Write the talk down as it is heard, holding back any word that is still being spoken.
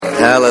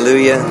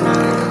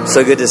Hallelujah.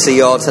 So good to see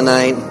you all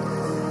tonight.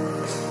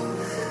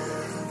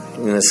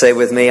 You're going to say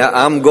with me,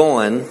 I'm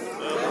going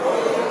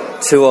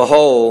to a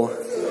whole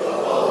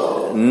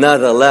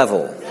another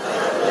level.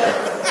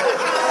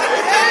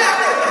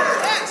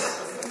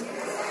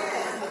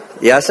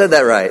 Yeah, I said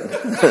that right.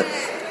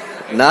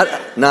 Not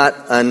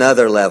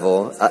another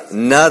level,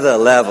 another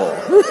level.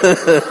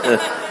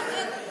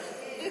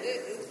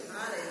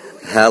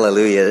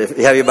 Hallelujah. If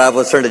you have your Bible,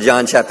 let's turn to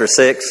John chapter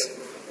 6.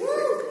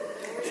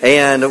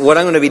 And what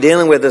I'm going to be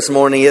dealing with this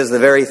morning is the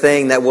very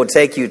thing that will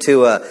take you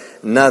to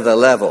another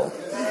level.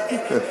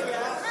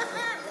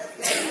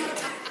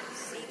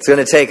 It's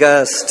going to take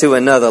us to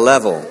another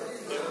level.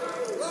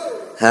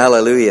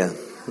 Hallelujah.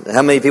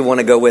 How many people want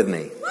to go with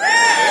me?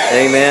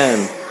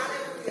 Amen.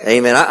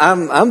 Amen.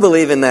 I'm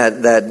believing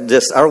that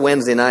just our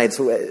Wednesday nights,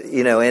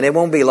 and it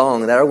won't be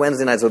long, that our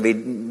Wednesday nights will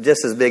be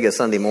just as big as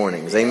Sunday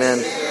mornings. Amen.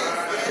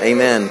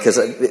 Amen. Because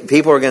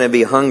people are going to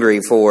be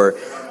hungry for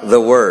the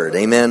Word.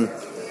 Amen.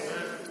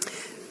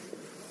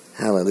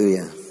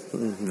 Hallelujah.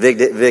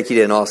 Vic, you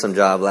did an awesome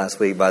job last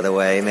week, by the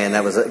way. Amen.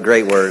 That was a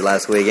great word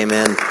last week.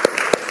 Amen.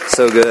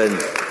 So good.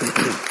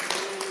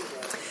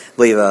 I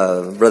believe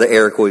Brother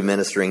Eric will be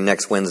ministering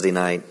next Wednesday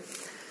night.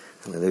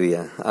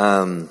 Hallelujah.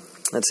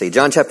 Let's see.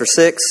 John chapter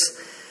 6,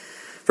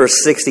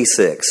 verse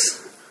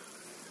 66.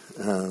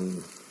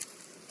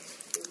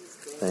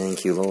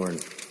 Thank you,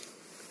 Lord.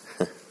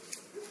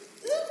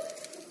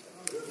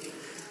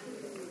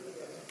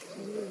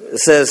 It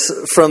says,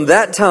 from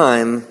that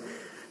time...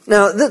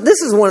 Now,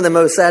 this is one of the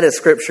most saddest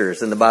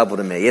scriptures in the Bible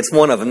to me. It's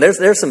one of them.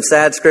 There's some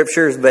sad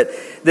scriptures, but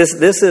this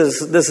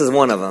is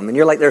one of them. And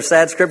you're like, there's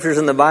sad scriptures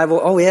in the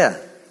Bible? Oh, yeah.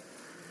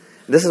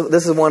 This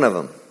is one of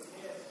them.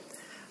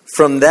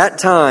 From that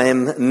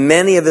time,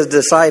 many of his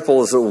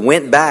disciples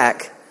went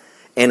back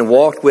and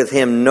walked with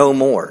him no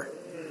more.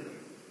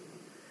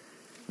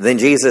 Then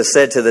Jesus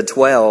said to the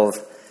 12,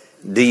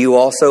 do you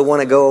also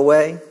want to go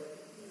away?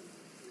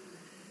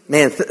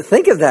 Man,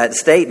 think of that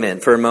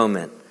statement for a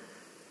moment.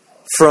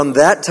 From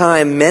that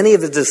time, many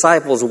of his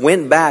disciples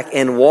went back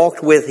and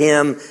walked with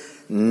him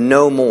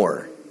no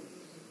more.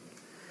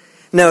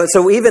 No,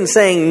 so even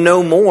saying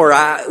no more,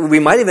 we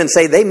might even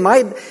say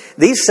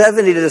these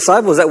 70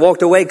 disciples that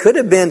walked away could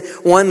have been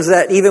ones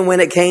that even when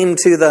it came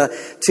to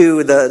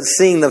the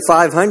seeing the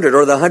 500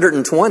 or the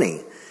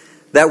 120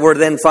 that were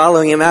then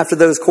following him after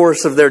those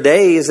course of their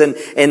days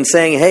and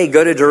saying, hey,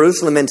 go to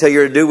Jerusalem until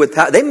you're endued with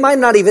power. They might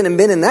not even have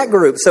been in that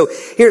group. So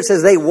here it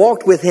says they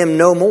walked with him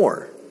no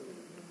more.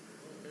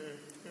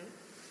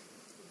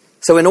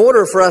 So in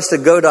order for us to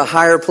go to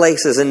higher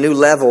places and new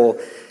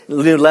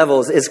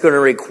levels, it's going to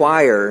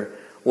require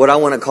what I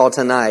want to call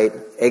tonight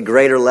a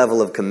greater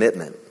level of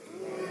commitment.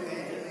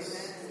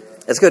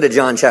 Let's go to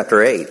John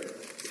chapter 8.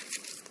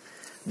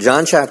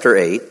 John chapter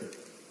 8,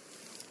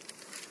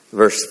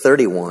 verse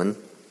 31.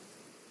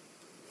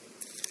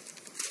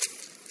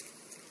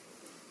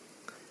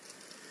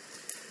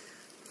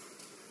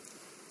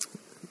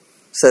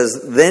 Says,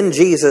 then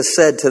Jesus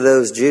said to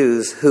those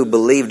Jews who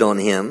believed on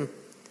him,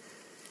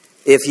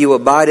 if you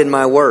abide in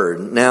my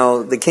word.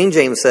 Now, the King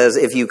James says,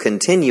 if you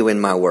continue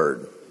in my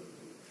word.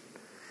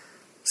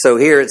 So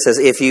here it says,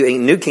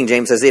 New King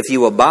James says, if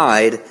you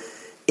abide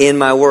in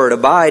my word.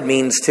 Abide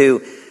means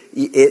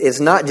it's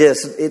not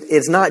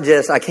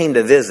just I came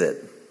to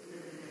visit.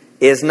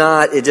 It's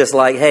just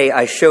like, hey,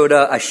 I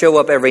show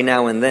up every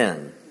now and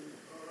then.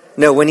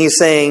 No, when he's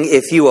saying,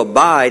 if you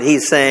abide,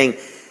 he's saying,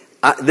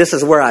 this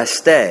is where I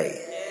stay.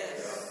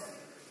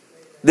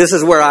 This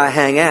is where I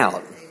hang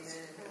out.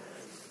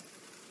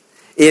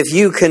 If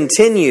you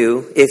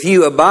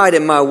abide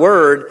in my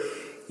word,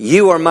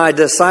 you are my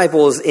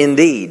disciples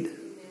indeed.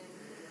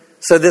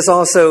 So this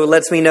also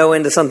lets me know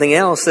into something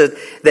else,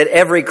 that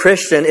every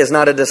Christian is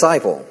not a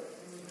disciple.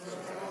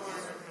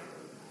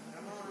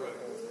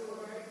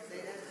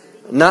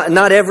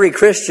 Not every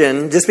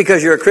Christian, just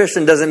because you're a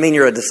Christian doesn't mean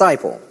you're a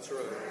disciple.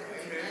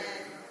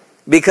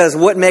 Because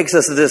what makes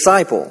us a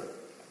disciple?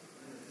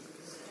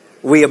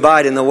 We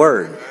abide in the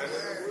word.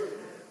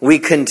 We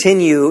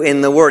continue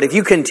in the word. If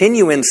you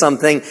continue in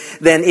something,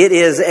 then it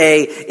is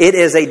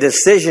a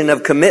decision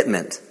of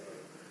commitment.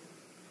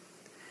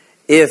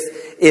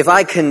 If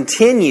I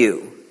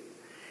continue,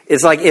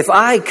 it's like if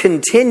I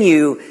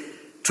continue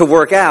to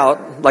work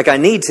out like I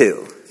need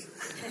to,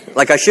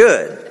 like I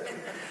should.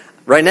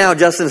 Right now,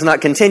 Justin's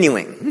not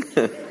continuing.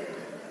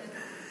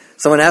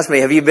 Someone asked me,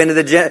 have you been to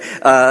the gym?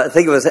 I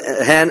think it was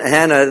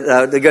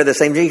Hannah, to go to the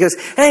same gym. He goes,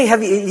 hey,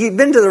 have you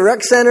been to the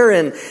rec center?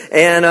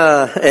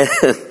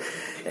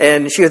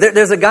 And she goes,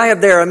 there's a guy up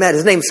there I met.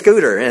 His name's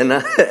Scooter.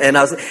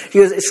 She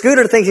goes,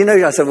 Scooter thinks you know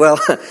you. I said, well,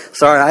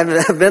 sorry,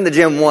 I've been to the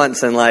gym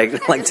once in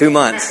like 2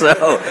 months.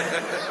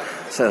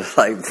 So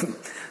like,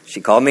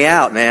 she called me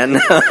out, man.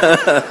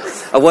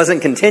 I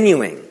wasn't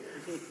continuing.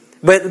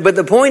 But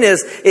the point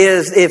is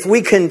if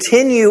we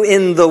continue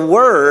in the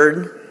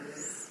word,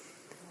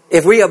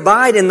 if we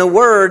abide in the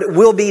word,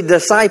 we'll be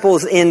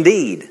disciples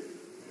indeed.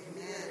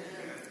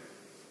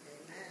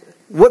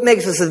 What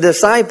makes us a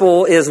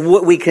disciple is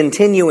what we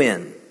continue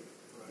in.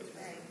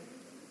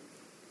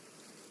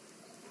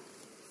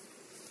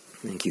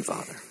 Thank you,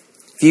 Father.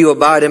 If you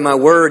abide in my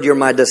word, you're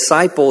my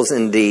disciples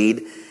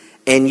indeed,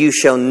 and you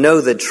shall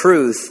know the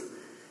truth,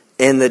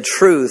 and the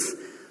truth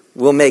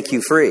will make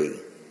you free.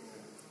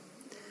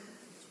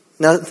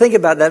 Now think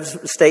about that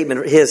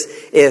statement.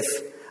 If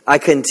I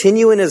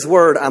continue in his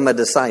word, I'm a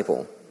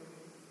disciple.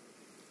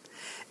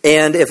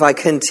 And if I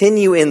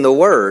continue in the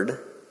word,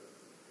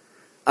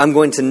 I'm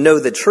going to know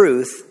the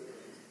truth,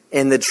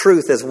 and the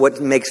truth is what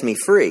makes me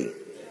free.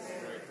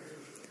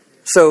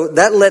 So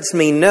that lets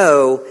me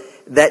know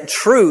that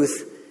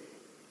truth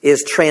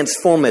is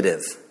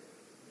transformative.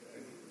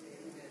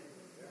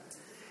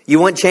 You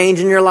want change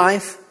in your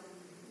life?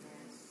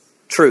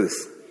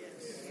 Truth.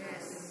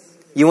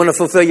 You want to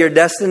fulfill your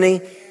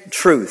destiny?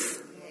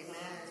 Truth.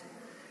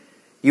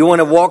 You want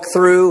to walk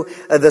through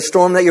the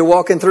storm that you're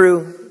walking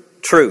through?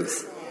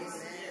 Truth.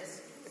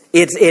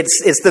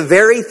 It's the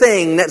very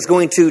thing that's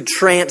going to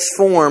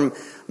transform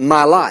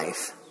my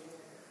life.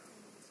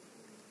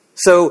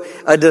 So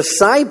a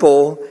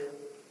disciple,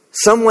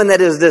 someone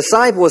that is a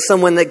disciple is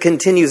someone that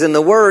continues in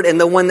the Word, and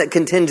the one that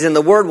continues in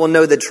the Word will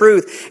know the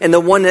truth, and the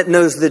one that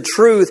knows the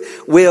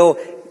truth will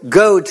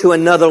go to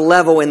another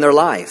level in their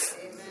life.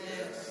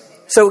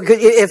 So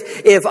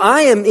if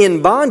I am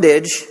in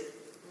bondage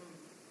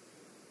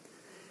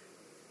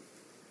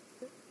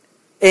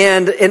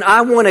and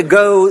I want to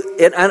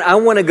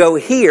go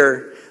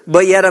here,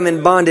 but yet I'm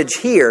in bondage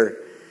here,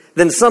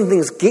 then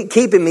something's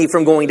keeping me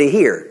from going to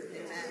here.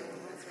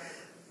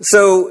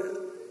 So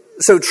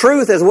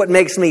truth is what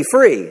makes me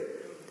free.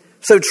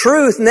 So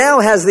truth now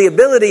has the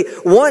ability,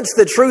 once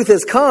the truth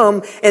has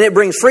come and it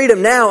brings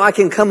freedom, now I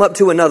can come up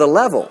to another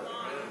level.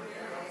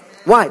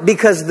 Why?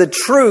 Because the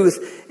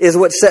truth is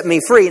what set me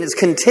free, and it's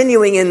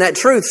continuing in that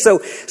truth.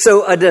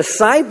 So a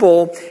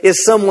disciple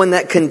is someone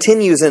that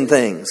continues in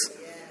things.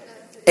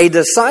 A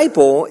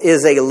disciple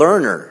is a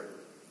learner,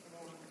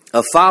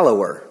 a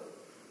follower.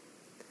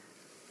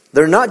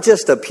 They're not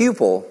just a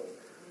pupil,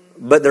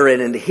 but they're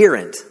an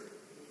adherent.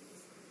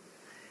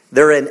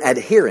 They're an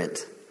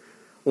adherent.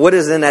 What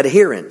is an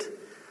adherent?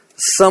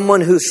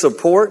 Someone who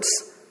supports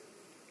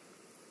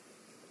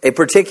a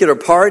particular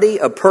party,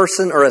 a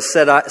person, or a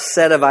set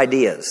of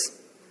ideas.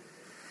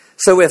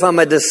 So if I'm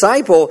a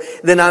disciple,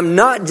 then I'm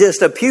not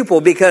just a pupil,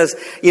 because,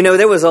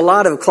 there was a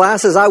lot of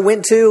classes I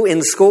went to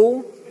in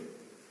school.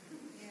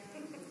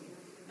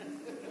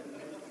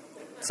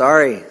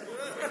 Sorry.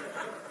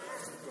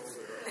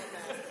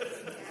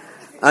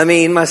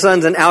 My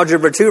son's in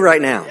Algebra 2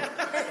 right now.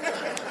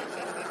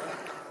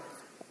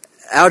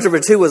 Algebra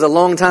 2 was a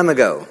long time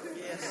ago.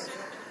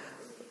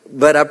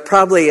 But I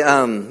probably,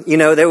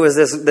 there was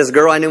this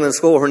girl I knew in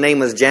school. Her name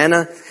was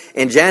Jana.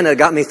 And Jana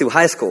got me through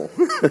high school.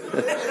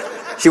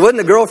 She wasn't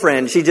a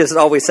girlfriend. She just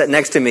always sat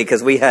next to me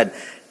because we had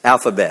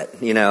alphabet,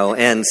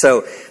 And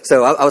so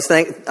I was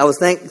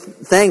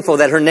thankful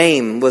that her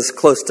name was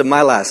close to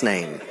my last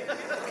name.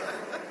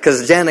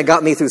 Because Jana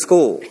got me through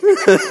school.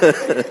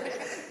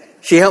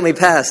 She helped me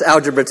pass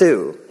Algebra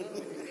 2.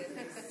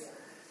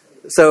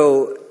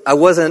 So I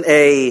wasn't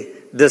a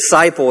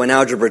disciple in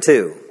Algebra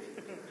 2.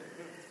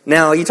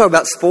 Now, you talk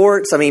about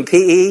sports.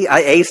 PE,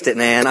 I aced it,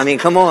 man.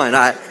 Come on.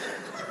 I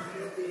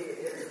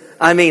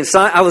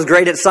was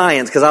great at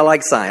science because I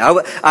like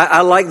science.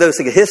 I like those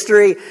things.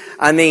 History,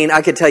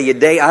 I could tell you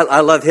I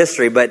love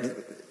history, but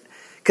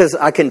because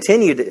I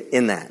continued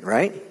in that,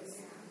 right?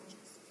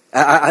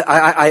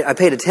 I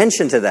paid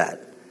attention to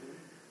that.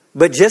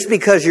 But just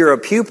because you're a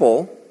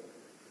pupil,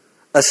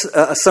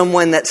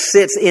 someone that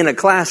sits in a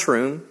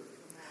classroom,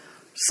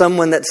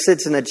 someone that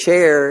sits in a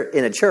chair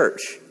in a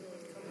church,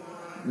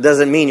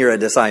 doesn't mean you're a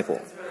disciple.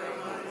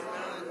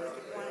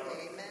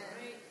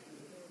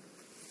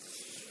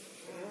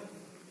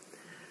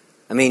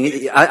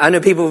 I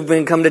know people who've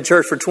been coming to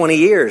church for 20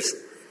 years,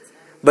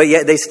 but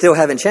yet they still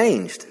haven't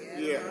changed.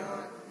 Yeah.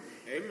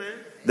 Amen.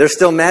 They're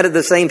still mad at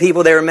the same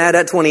people they were mad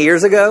at 20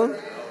 years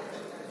ago.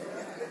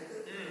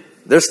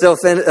 They're still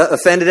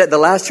offended at the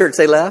last church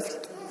they left.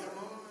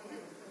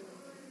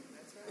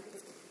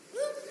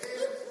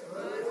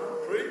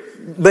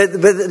 But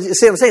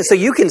see what I'm saying? So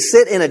you can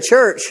sit in a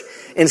church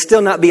and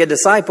still not be a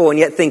disciple and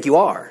yet think you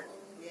are.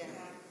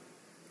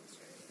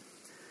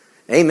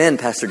 Amen,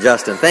 Pastor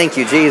Justin. Thank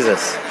you, Jesus.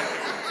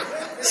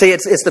 See,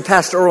 it's the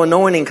pastoral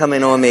anointing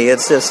coming on me.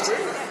 It's just...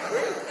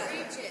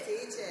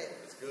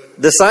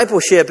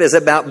 Discipleship is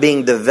about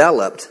being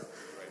developed.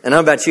 And I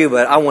don't know about you,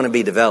 but I want to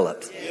be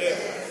developed.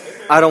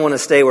 I don't want to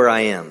stay where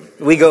I am.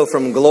 We go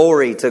from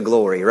glory to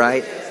glory,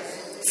 right?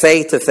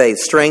 Faith to faith,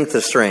 strength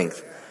to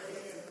strength.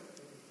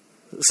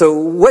 So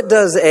what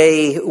does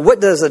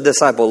a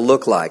disciple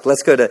look like?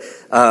 Let's go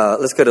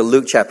to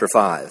Luke chapter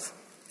 5.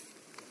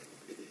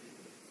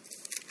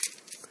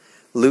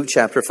 Luke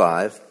chapter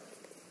 5.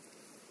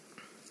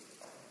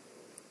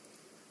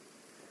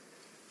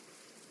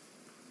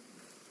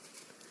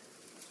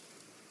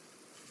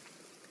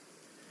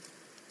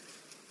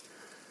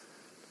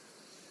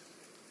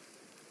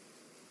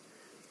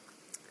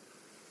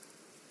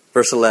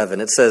 Verse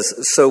 11, it says,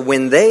 "So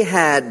when they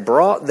had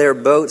brought their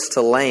boats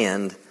to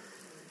land,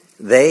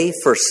 they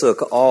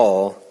forsook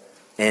all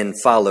and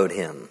followed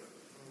him."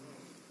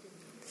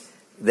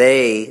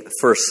 they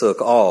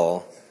forsook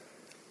all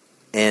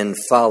and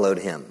followed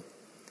him.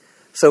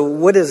 So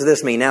what does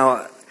this mean?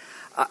 Now,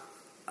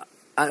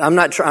 I'm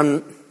not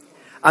trying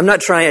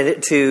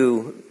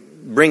to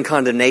bring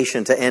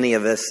condemnation to any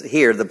of us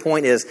here. The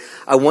point is,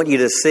 I want you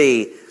to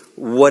see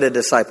what a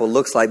disciple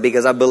looks like,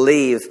 because I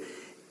believe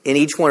in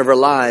each one of our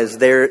lives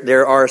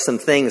there are some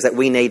things that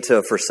we need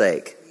to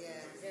forsake.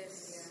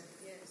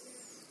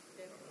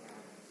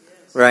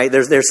 Right?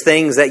 There's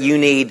things that you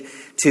need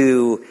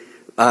to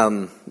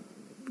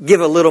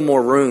give a little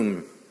more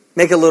room,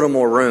 make a little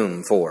more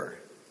room for.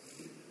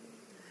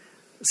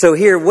 So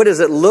here, what does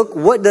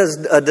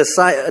a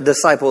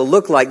disciple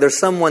look like? There's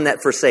someone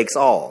that forsakes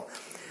all.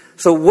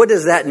 So what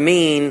does that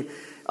mean?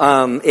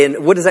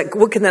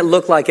 What can that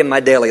look like in my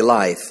daily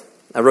life?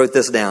 I wrote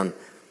this down.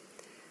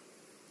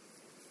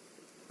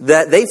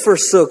 That they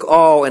forsook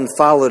all and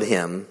followed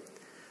him.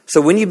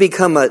 So when you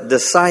become a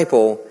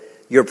disciple,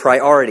 your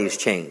priorities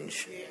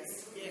change.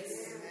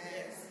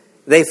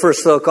 They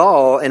forsook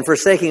all, and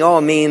forsaking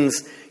all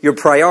means your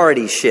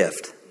priorities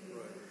shift.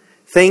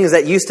 Things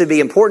that used to be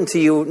important to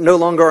you no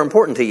longer are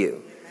important to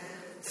you.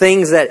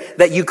 Things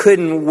that you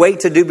couldn't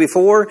wait to do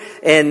before,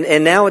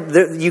 and now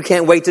you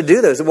can't wait to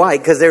do those. Why?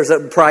 Because there's a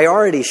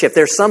priority shift.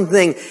 There's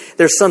something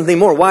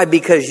more. Why?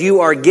 Because you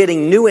are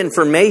getting new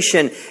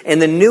information,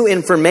 and the new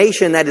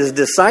information that is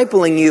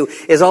discipling you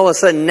is all of a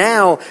sudden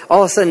now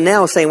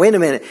saying, wait a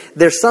minute,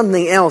 there's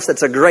something else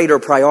that's a greater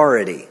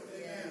priority.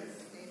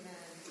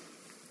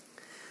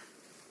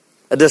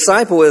 A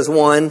disciple is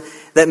one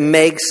that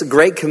makes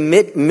great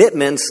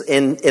commitments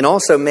and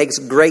also makes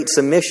great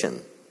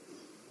submission.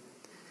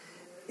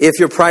 If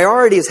your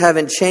priorities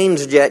haven't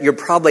changed yet, you're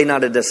probably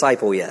not a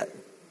disciple yet.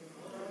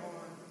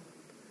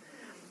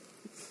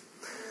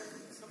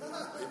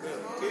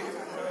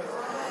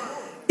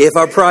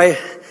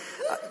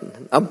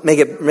 I'll make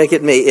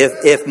it me.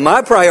 If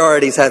my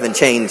priorities haven't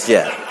changed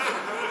yet,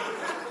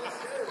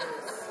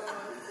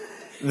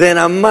 then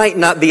I might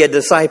not be a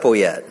disciple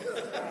yet.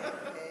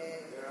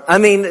 I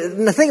mean,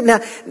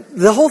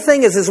 the whole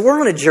thing is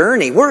we're on a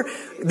journey. We're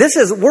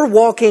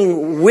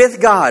walking with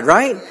God,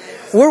 right?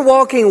 We're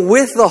walking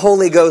with the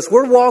Holy Ghost.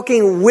 We're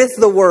walking with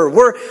the Word.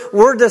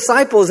 We're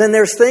disciples, and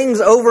there's things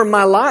over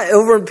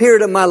a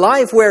period of my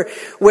life where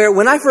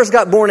when I first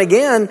got born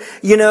again,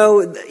 you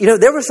know,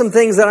 there were some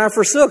things that I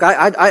forsook.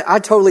 I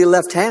totally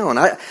left town.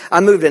 I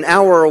moved an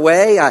hour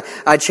away.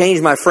 I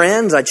changed my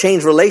friends. I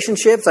changed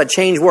relationships. I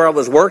changed where I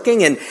was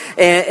working, and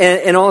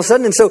all of a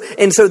sudden,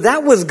 and so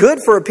that was good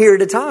for a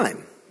period of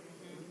time.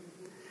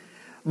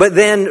 But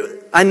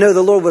then I know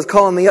the Lord was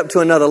calling me up to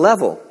another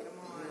level.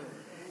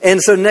 And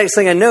so next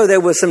thing I know, there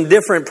was some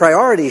different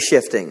priority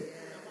shifting.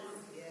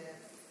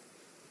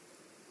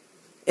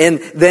 And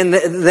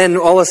then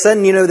all of a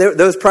sudden, you know,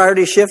 those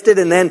priorities shifted,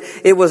 and then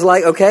it was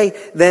like, okay,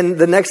 then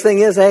the next thing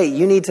is, hey,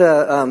 you need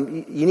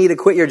to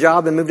quit your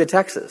job and move to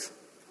Texas.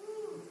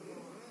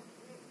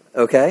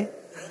 Okay?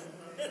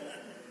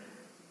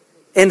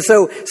 And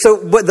so,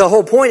 but the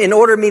whole point, in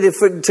order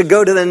to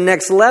go to the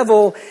next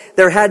level,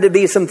 there had to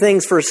be some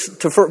things for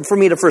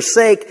me to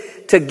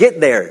forsake to get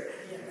there.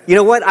 You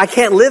know what? I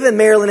can't live in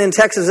Maryland and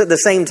Texas at the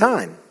same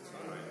time.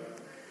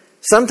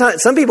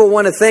 Sometimes some people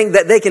want to think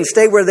that they can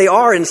stay where they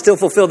are and still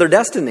fulfill their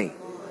destiny.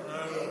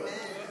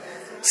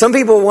 Some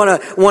people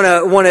want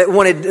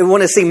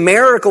to see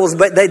miracles,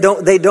 but they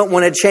don't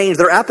want to change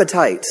their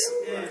appetites.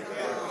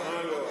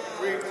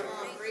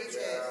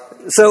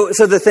 So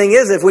the thing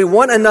is, if we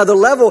want another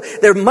level,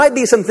 there might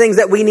be some things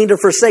that we need to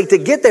forsake to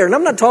get there. And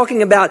I'm not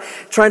talking about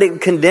trying to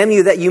condemn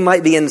you that you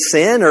might be in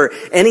sin or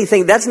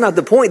anything. That's not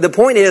the point. The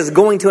point is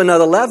going to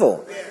another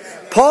level.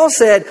 Paul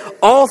said,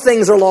 all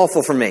things are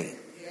lawful for me.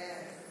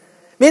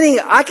 Meaning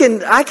I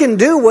can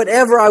do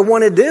whatever I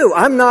want to do.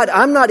 I'm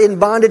not in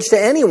bondage to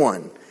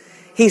anyone.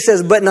 He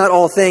says, but not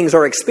all things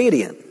are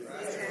expedient.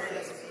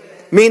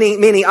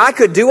 Meaning I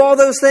could do all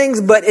those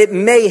things, but it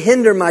may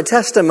hinder my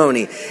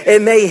testimony.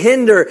 It may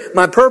hinder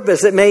my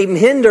purpose. It may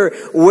hinder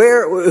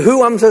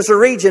who I'm supposed to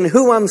reach and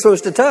who I'm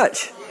supposed to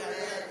touch.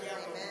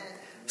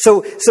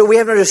 So we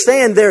have to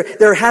understand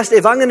there has to,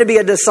 if I'm going to be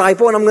a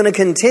disciple and I'm going to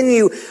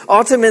continue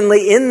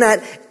ultimately in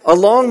that,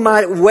 along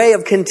my way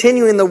of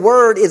continuing the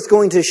Word, it's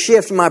going to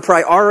shift my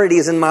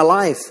priorities in my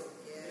life.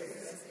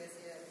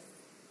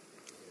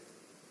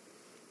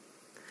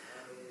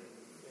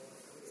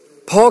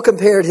 Paul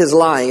compared his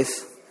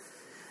life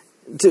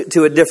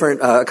to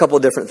a couple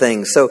of different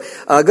things. So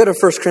go to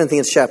 1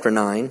 Corinthians chapter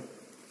 9.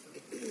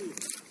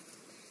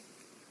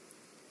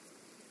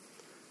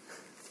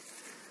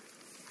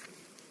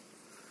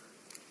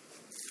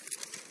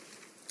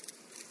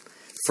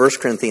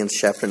 First Corinthians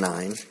chapter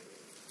 9.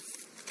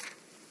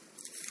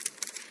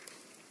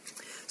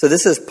 So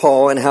this is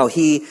Paul and how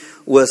he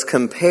was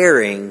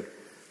comparing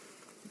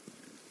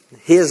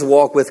his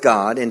walk with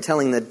God and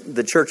telling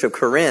the church of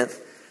Corinth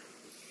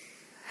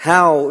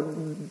how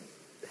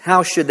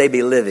should they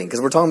be living?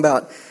 Because we're talking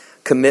about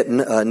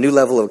commitment, a new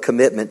level of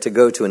commitment to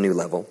go to a new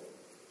level.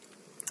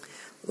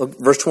 Look,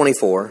 verse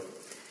 24.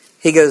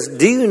 He goes,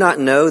 do you not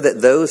know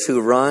that those who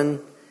run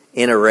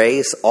in a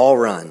race all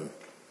run,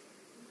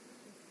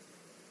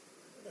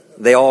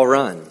 They all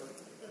run.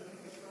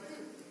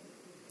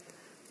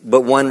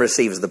 But one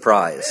receives the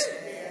prize.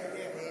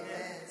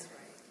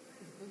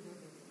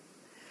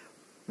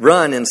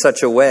 Run in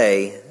such a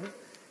way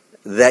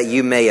that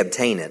you may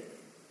obtain it.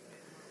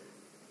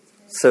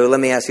 So let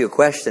me ask you a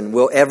question.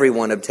 Will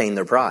everyone obtain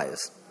their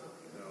prize?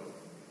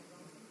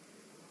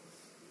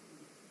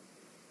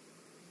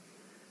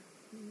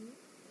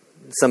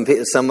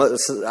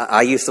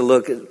 I used to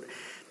look,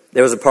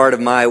 there was a part of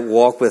my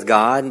walk with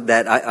God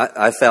that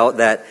I felt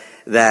that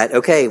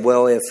okay,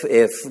 well,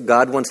 if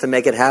God wants to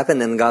make it happen,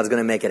 then God's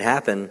going to make it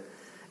happen,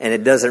 and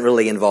it doesn't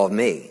really involve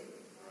me.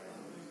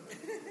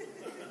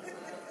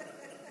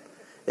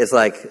 It's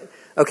like,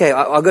 okay,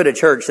 I'll go to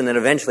church, and then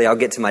eventually I'll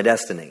get to my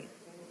destiny.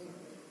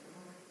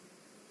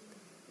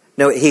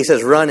 No, he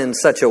says, run in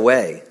such a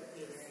way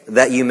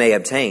that you may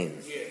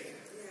obtain.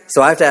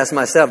 So I have to ask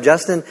myself,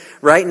 Justin,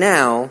 right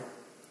now,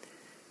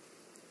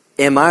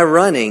 am I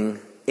running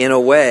in a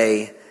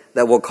way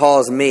that will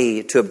cause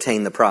me to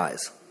obtain the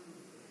prize?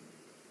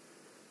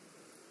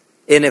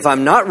 And if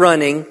I'm not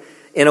running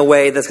in a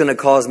way that's going to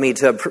cause me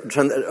to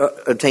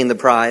obtain the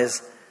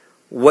prize,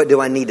 what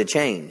do I need to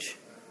change?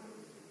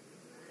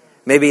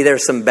 Maybe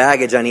there's some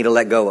baggage I need to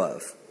let go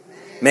of.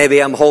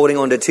 Maybe I'm holding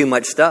on to too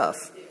much stuff.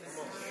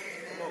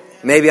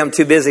 Maybe I'm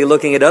too busy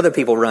looking at other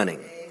people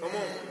running.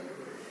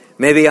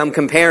 Maybe I'm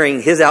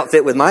comparing his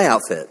outfit with my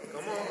outfit.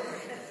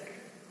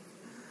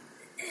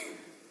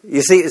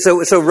 You see,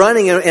 so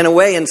running in a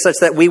way in such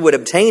that we would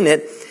obtain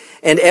it,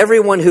 and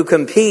everyone who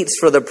competes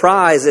for the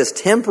prize is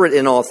temperate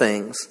in all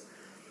things.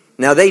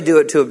 Now they do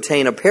it to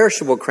obtain a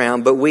perishable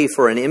crown, but we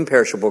for an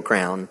imperishable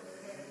crown.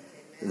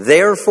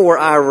 Therefore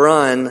I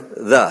run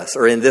thus,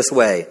 or in this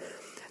way,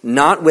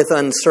 not with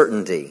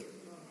uncertainty.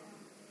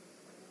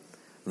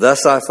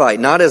 Thus I fight,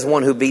 not as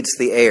one who beats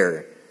the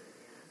air,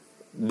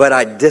 but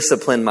I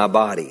discipline my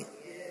body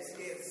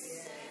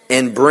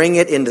and bring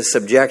it into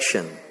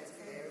subjection,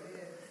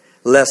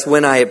 lest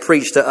when I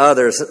preach to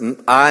others,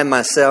 I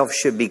myself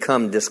should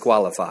become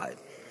disqualified.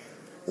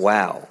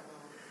 Wow.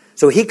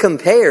 So he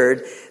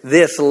compared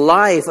this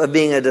life of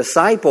being a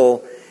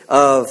disciple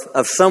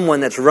of someone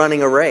that's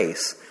running a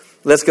race.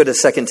 Let's go to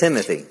 2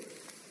 Timothy.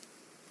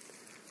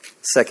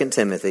 2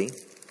 Timothy.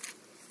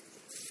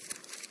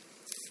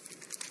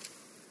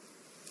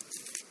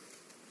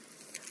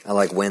 I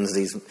like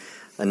Wednesdays.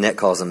 Annette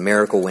calls them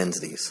Miracle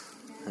Wednesdays.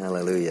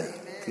 Hallelujah. I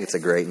think it's a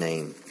great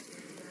name.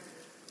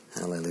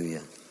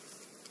 Hallelujah.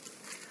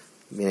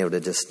 Being able to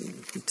just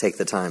take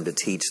the time to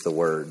teach the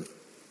Word.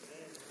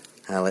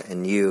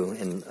 And you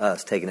and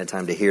us taking the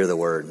time to hear the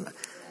Word.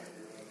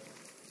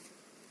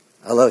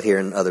 I love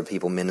hearing other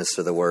people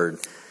minister the Word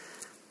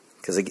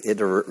because it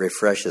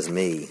refreshes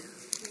me.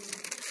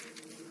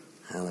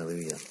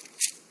 Hallelujah.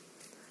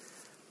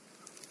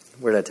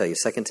 Where did I tell you?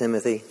 2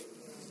 Timothy?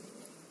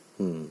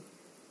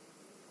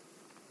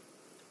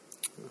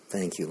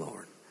 Thank you,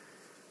 Lord.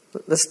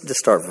 Let's just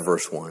start from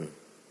verse 1.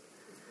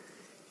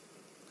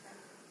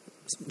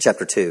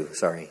 Chapter 2,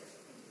 sorry.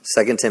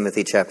 2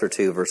 Timothy chapter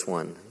 2, verse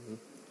 1.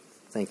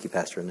 Thank you,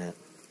 Pastor Annette.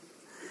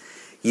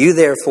 You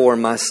therefore,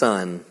 my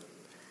son,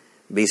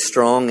 be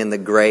strong in the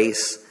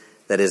grace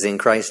that is in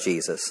Christ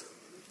Jesus,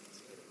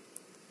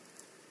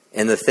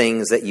 and the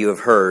things that you have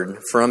heard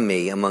from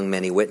me among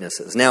many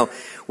witnesses. Now,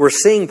 we're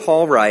seeing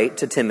Paul write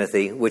to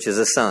Timothy, which is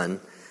a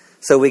son,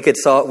 so we could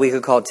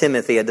call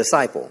Timothy a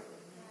disciple,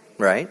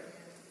 right?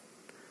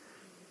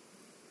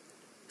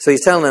 So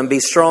he's telling them, be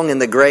strong in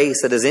the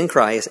grace that is in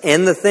Christ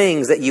and the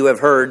things that you have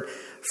heard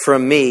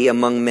from me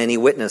among many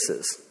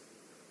witnesses.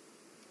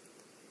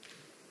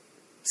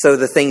 So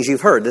the things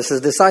you've heard, this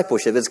is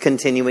discipleship. It's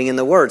continuing in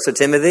the Word. So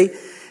Timothy,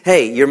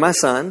 hey, you're my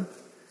son.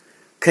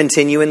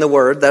 Continue in the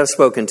Word that I've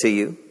spoken to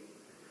you.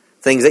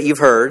 Things that you've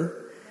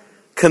heard.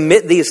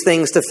 Commit these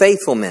things to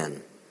faithful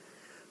men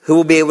who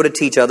will be able to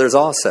teach others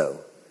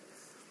also.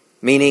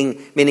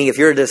 Meaning if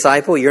you're a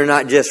disciple, you're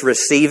not just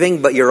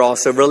receiving, but you're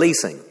also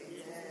releasing.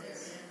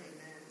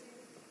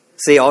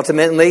 See,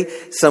 ultimately,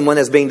 someone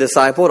is being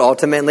discipled.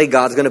 Ultimately,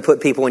 God's going to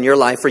put people in your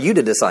life for you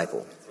to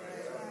disciple.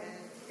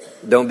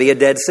 Don't be a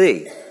Dead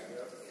Sea.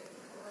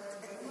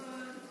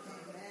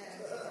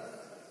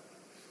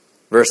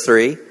 Verse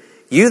 3,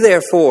 you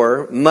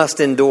therefore must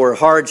endure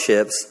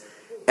hardships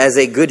as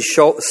a good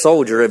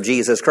soldier of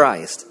Jesus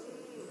Christ.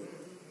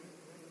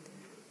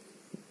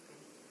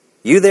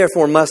 You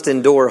therefore must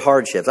endure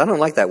hardships. I don't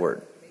like that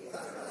word.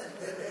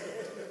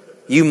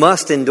 You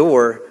must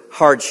endure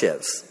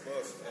hardships.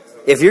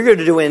 If you're going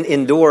to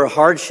endure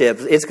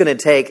hardships, it's going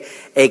to take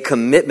a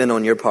commitment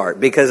on your part.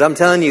 Because I'm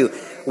telling you,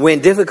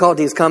 when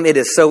difficulties come, it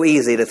is so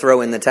easy to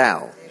throw in the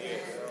towel.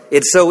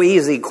 It's so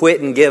easy to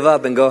quit and give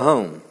up and go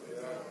home.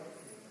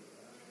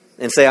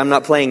 And say, I'm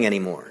not playing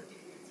anymore.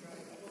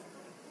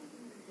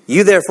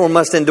 You therefore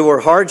must endure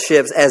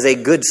hardships as a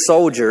good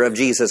soldier of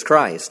Jesus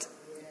Christ.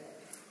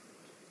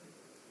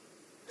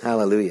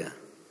 Hallelujah.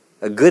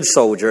 A good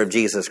soldier of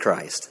Jesus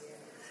Christ.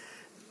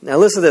 Now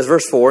listen to this,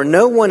 verse 4.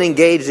 No one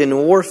engaged in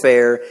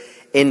warfare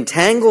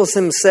entangles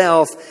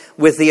himself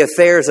with the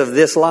affairs of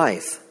this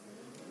life.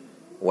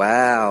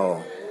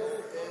 Wow.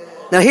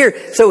 Now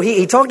here, so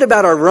he talked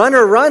about a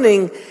runner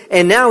running,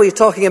 and now he's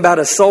talking about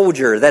a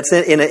soldier that's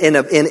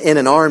in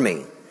an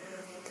army.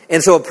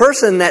 And so a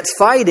person that's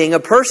fighting, a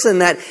person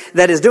that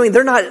is doing,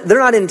 they're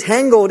not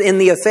entangled in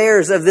the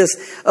affairs of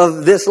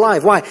this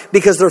life. Why?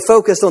 Because they're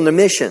focused on the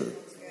mission.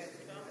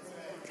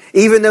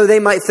 Even though they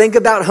might think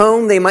about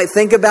home, they might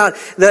think about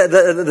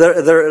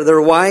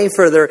their wife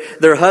or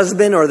their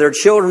husband or their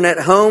children at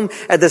home,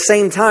 at the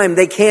same time,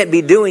 they can't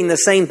be doing the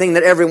same thing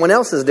that everyone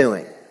else is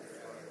doing.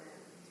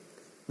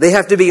 They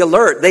have to be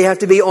alert. They have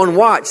to be on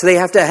watch. They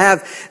have to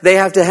have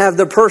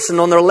the person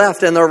on their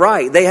left and their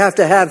right. They have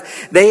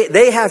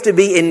to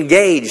be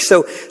engaged.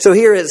 So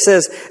here it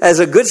says, as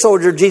a good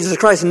soldier of Jesus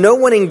Christ, no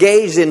one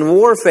engaged in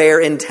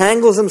warfare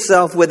entangles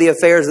himself with the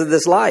affairs of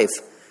this life,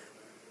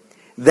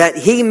 that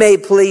he may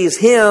please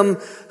him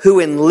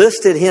who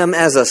enlisted him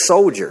as a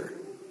soldier.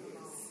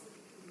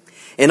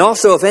 And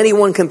also, if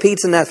anyone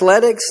competes in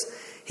athletics,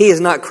 he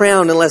is not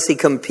crowned unless he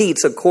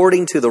competes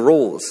according to the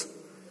rules.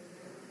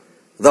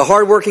 The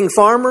hardworking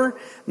farmer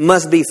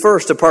must be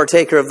first a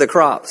partaker of the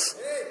crops.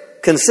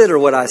 Consider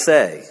what I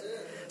say.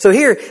 So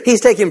here,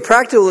 he's taking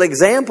practical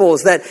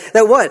examples that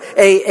what?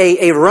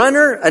 A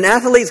runner, an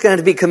athlete's going to have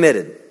to be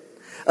committed.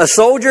 A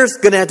soldier's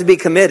going to have to be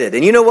committed.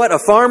 And you know what? A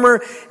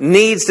farmer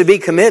needs to be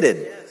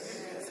committed.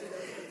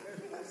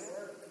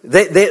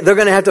 They're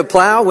going to have to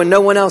plow when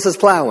no one else is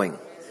plowing.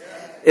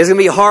 It's going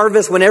to be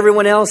harvest when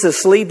everyone else is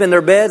asleep in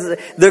their beds.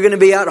 They're going to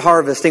be out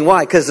harvesting.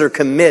 Why? Because they're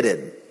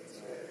committed.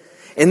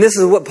 And this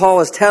is what Paul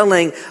is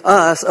telling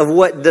us of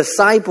what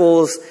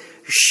disciples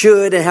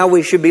should and how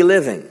we should be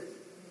living.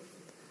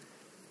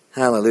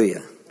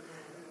 Hallelujah.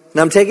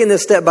 Now I'm taking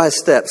this step by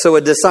step. So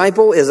a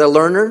disciple is a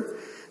learner.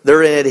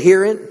 They're an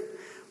adherent.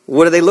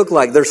 What do they look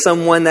like? They're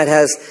someone that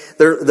has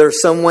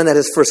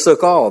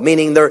forsook all,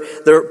 meaning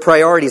their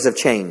priorities have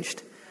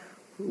changed.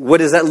 What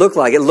does that look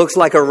like? It looks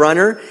like a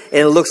runner, and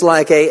it looks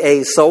like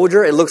a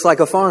soldier. It looks like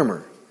a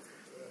farmer.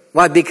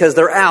 Why? Because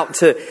they're out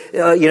to,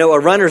 a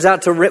runner's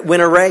out to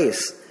win a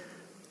race.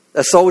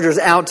 A soldier's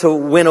out to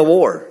win a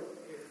war.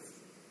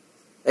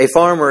 A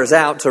farmer is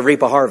out to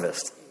reap a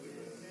harvest.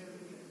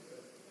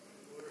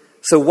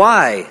 So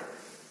why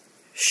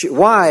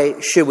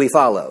should we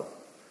follow?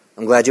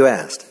 I'm glad you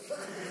asked.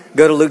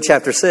 Go to Luke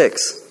chapter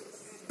 6.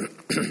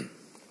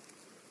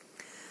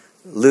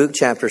 Luke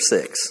chapter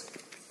 6.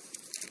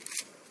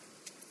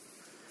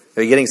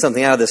 Are you getting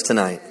something out of this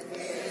tonight?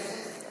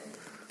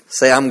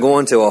 Say, I'm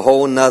going to a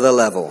whole nother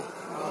level.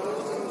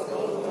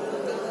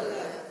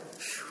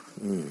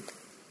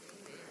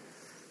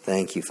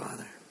 Thank you,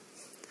 Father.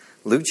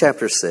 Luke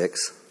chapter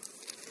 6.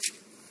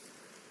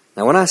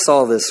 Now, when I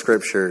saw this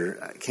scripture,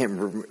 I can't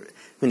remember how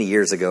many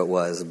years ago it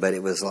was, but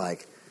it was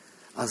like,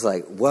 I was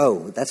like,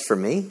 whoa, that's for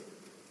me?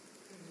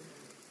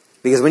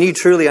 Because when you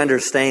truly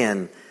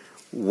understand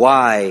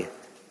why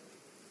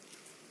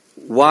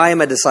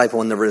I'm a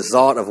disciple and the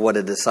result of what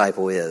a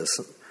disciple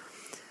is.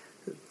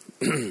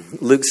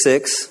 Luke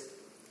 6,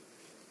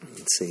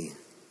 let's see,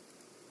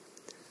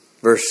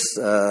 verse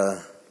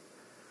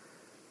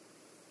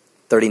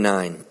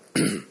 39.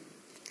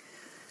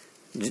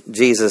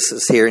 Jesus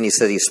is here and he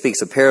said he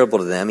speaks a parable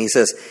to them. He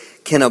says,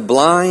 can a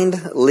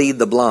blind lead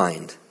the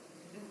blind?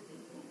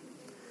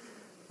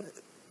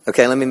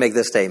 Okay, let me make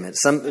this statement.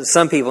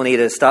 Some people need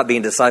to stop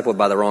being discipled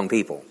by the wrong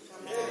people.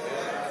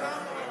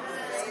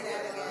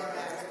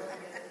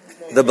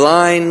 The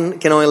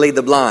blind can only lead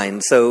the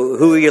blind. So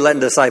who are you letting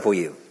disciple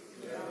you?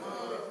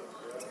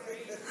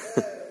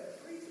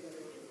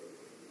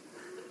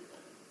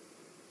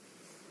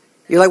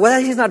 You're like,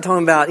 well, he's not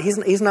talking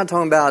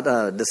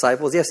about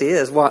disciples. Yes, he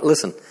is. Well,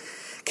 listen,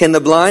 can the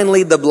blind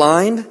lead the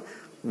blind?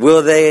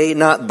 Will they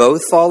not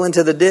both fall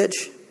into the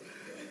ditch?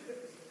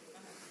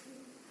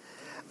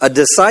 A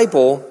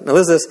disciple, now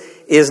listen to this,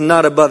 is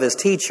not above his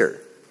teacher.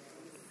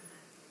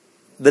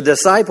 The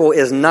disciple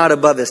is not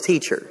above his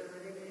teacher.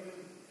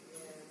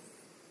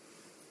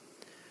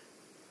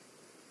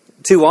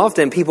 Too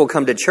often people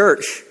come to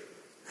church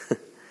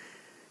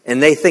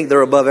and they think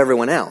they're above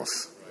everyone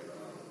else.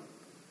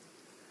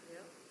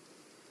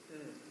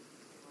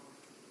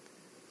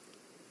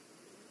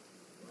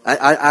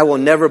 I will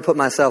never put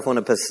myself on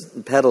a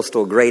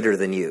pedestal greater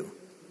than you.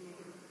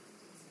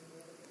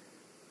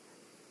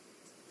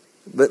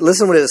 But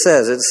listen what it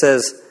says. It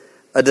says,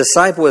 a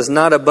disciple is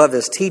not above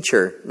his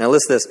teacher. Now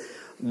listen to this.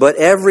 But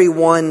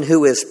everyone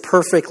who is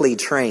perfectly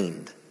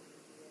trained.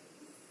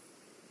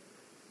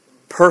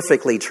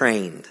 Perfectly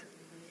trained.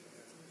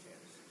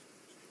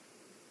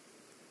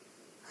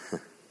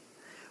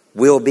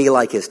 Will be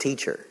like his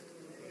teacher.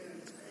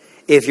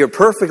 If you're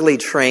perfectly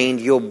trained,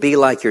 you'll be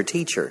like your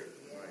teacher.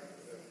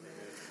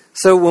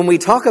 So when we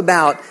talk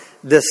about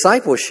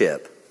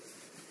discipleship,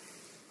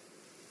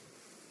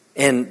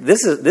 and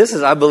this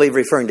is, I believe,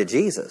 referring to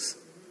Jesus.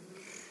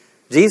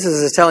 Jesus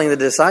is telling the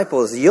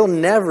disciples, you'll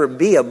never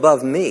be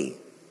above me.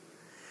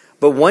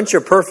 But once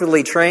you're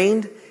perfectly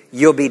trained,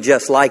 you'll be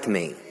just like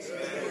me.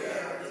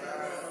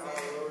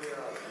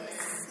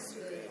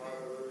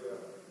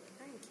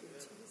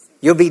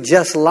 You'll be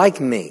just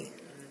like me.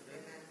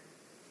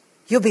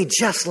 You'll be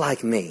just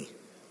like me.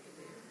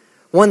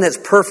 One that's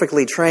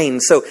perfectly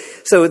trained. So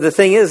the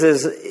thing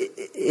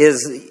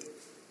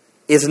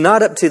is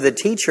not up to the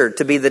teacher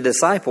to be the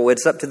disciple.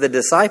 It's up to the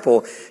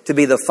disciple to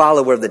be the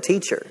follower of the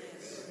teacher.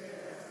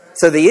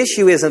 So the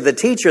issue isn't the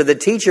teacher. The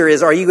teacher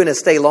is, are you going to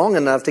stay long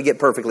enough to get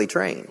perfectly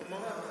trained?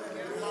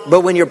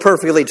 But when you're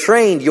perfectly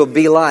trained, you'll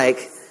be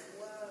like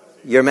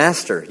your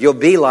master. You'll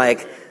be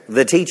like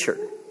the teacher.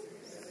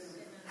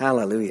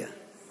 Hallelujah.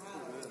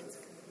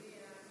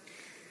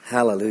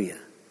 Hallelujah.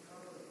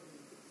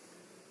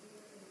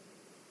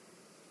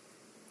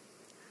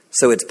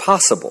 So it's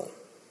possible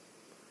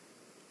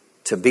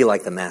to be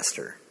like the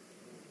master.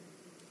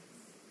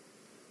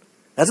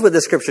 That's what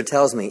this scripture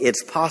tells me.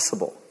 It's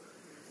possible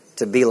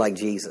to be like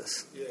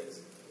Jesus.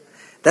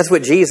 That's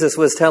what Jesus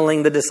was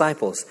telling the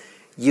disciples.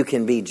 You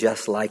can be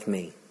just like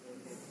me.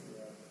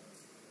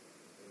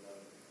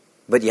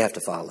 But you have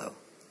to follow.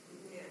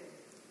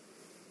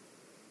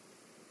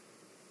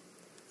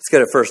 Let's go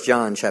to 1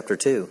 John chapter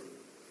 2.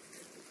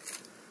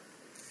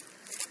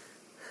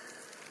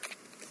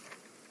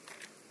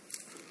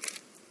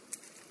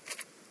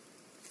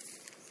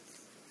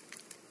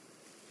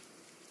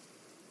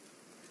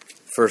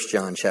 First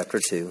John chapter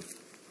 2.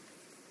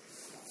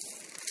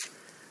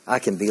 I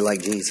can be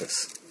like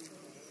Jesus.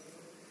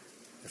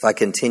 If I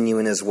continue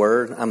in His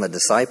Word, I'm a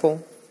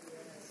disciple.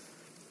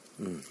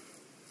 And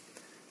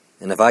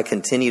if I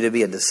continue to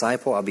be a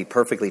disciple, I'll be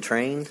perfectly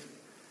trained.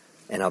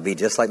 And I'll be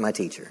just like my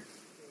teacher.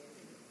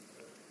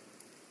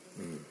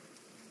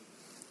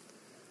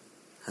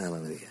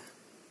 Hallelujah.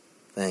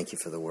 Thank you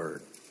for the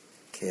Word.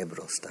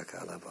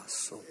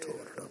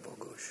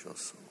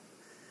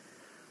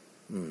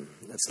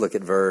 Let's look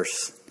at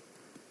verse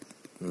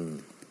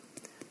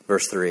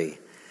 3.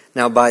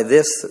 Now by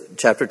this,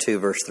 chapter 2,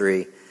 verse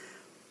 3.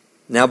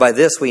 Now by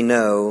this we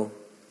know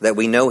that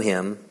we know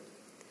Him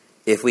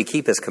if we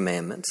keep His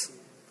commandments.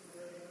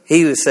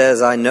 He who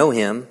says, I know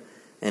Him,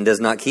 and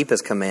does not keep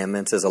His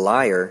commandments is a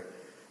liar,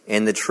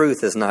 and the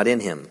truth is not in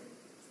him.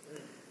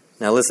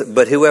 Now listen,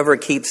 but whoever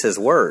keeps His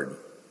word,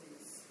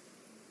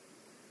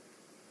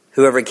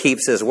 we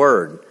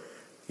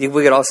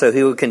could also,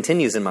 who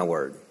continues in my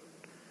word,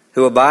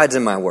 who abides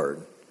in my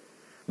word.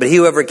 But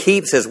whoever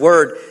keeps His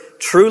word,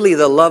 truly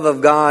the love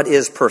of God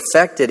is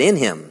perfected in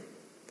him.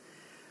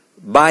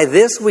 By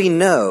this we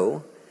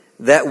know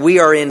that we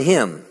are in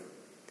Him.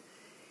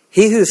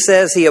 He who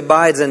says he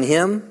abides in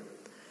Him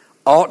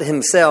ought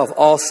himself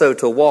also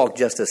to walk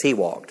just as He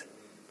walked.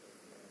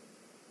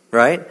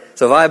 Right?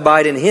 So if I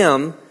abide in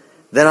Him,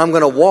 then I'm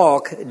going to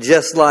walk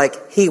just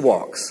like He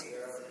walks.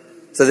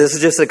 So this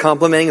is just a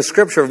complementing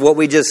scripture of what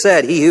we just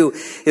said. He who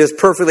is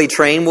perfectly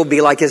trained will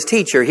be like his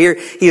teacher. Here,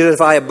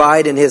 if I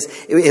abide in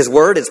His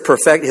word, it's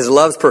perfect. His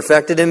love's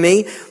perfected in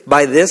me.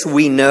 By this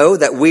we know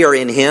that we are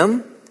in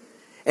Him.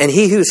 And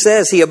he who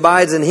says he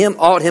abides in Him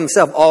ought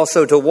himself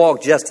also to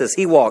walk just as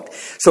He walked.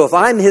 So if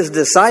I'm His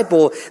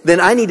disciple, then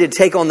I need to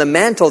take on the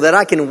mantle that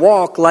I can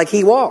walk like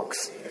He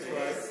walks.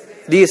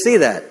 Do you see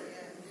that?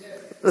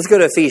 Let's go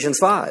to Ephesians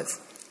 5.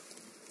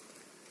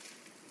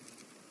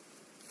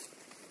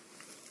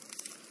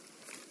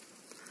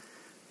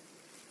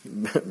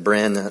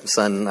 Bren,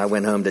 son, I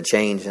went home to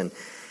change, and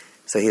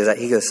so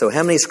he goes, so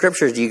how many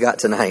scriptures do you got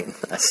tonight?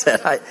 I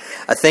said, I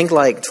think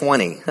like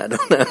 20. I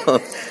don't know.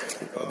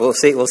 We'll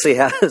see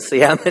how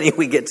many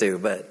we get to,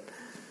 but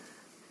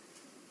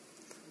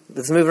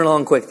it's moving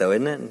along quick though,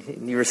 isn't it?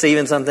 You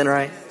receiving something,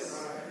 right?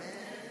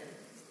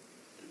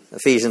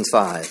 Ephesians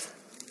 5,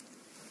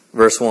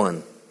 verse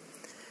 1.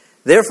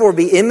 Therefore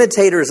be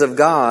imitators of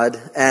God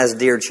as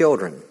dear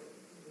children,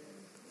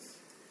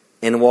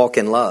 and walk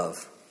in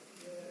love.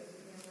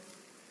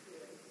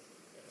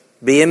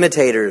 Be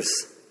imitators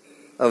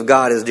of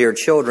God as dear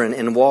children,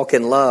 and walk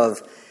in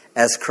love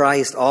as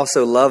Christ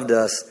also loved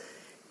us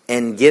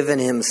and given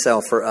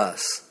Himself for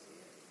us,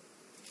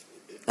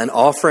 an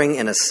offering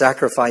and a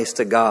sacrifice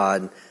to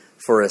God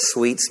for a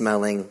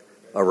sweet-smelling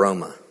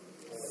aroma.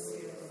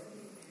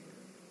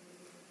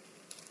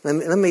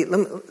 Let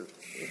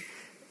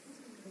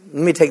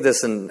me take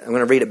this, and I'm going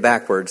to read it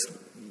backwards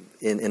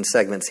in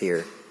segments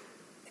here.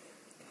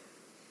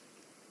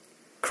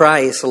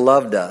 Christ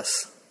loved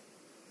us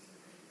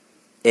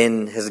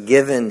and has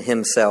given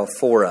Himself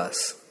for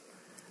us.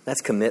 That's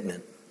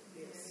commitment.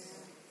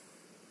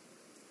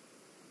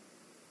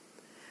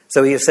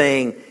 So He's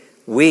saying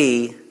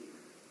we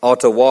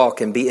ought to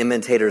walk and be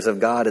imitators of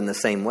God in the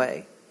same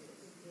way.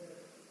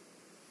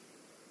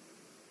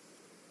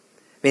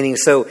 Meaning,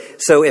 so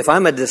if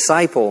I'm a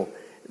disciple,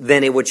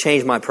 then it would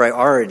change my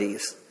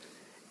priorities.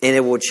 And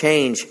it will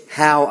change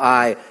how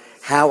I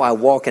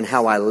walk and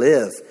how I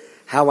live,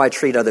 how I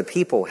treat other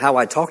people, how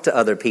I talk to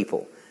other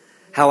people,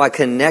 how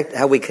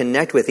we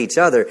connect with each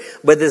other.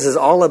 But this is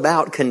all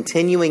about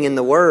continuing in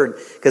the Word.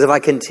 Because if I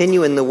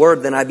continue in the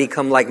Word, then I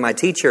become like my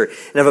teacher.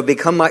 And if I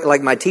become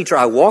like my teacher,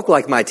 I walk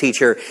like my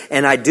teacher,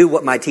 and I do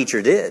what my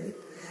teacher did.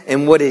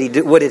 And what did He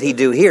do? What did He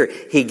do here?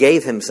 He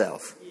gave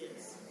Himself.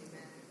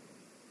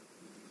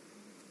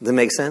 Does that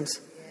make sense?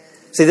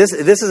 See, this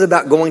is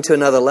about going to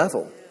another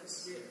level.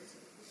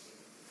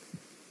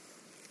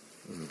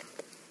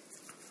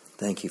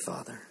 Thank you,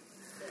 Father.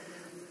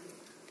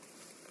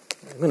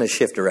 I'm going to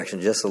shift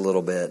direction just a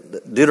little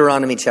bit.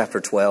 Deuteronomy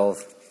chapter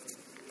 12.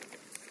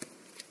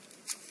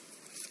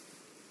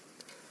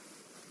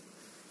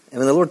 And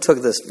when the Lord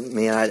took this to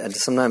me,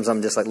 sometimes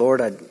I'm just like,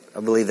 Lord, I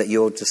believe that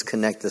you'll just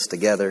connect this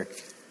together.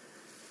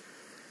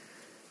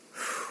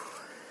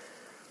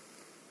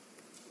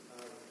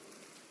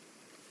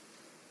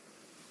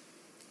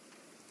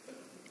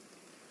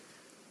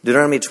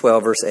 Deuteronomy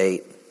 12, verse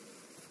 8.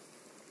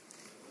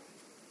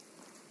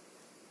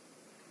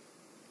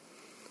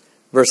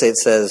 Verse 8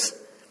 says,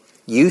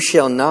 "You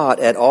shall not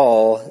at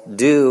all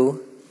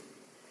do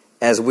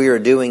as we are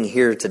doing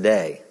here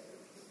today."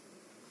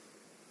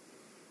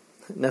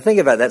 Now think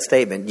about that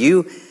statement.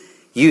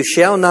 You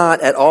shall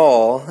not at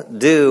all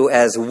do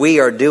as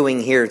we are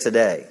doing here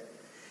today.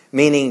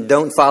 Meaning,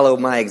 don't follow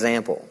my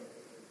example.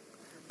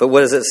 But what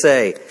does it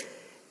say?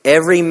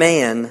 Every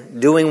man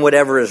doing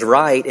whatever is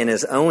right in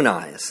his own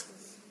eyes.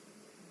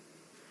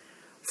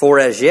 For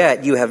as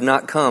yet you have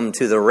not come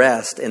to the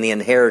rest and the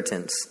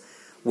inheritance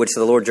which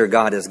the Lord your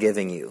God is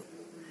giving you.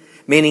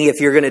 Meaning,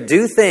 if you're going to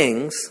do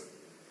things,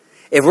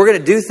 if we're going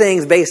to do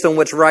things based on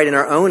what's right in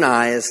our own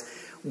eyes,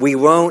 we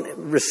won't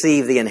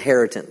receive the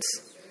inheritance.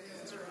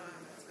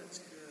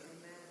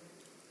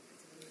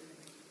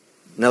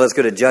 Now let's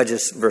go to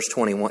Judges verse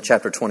 21,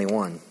 chapter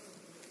 21.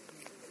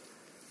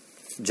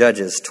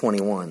 Judges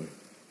 21.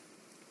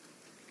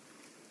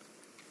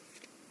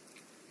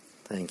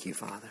 Thank you,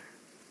 Father.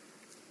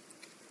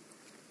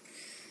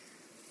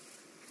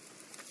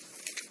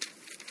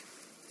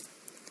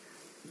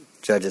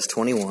 Judges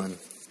 21,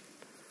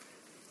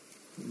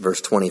 verse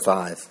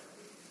 25.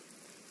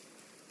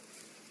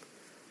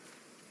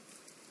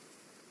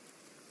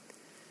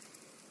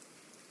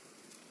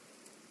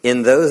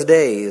 In those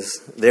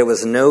days, there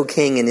was no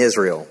king in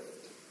Israel,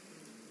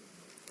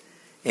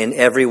 and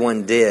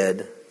everyone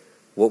did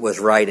what was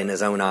right in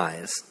his own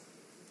eyes.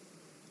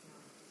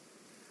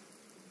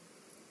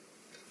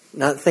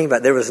 Now think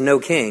about it. There was no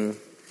king,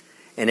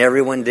 and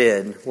everyone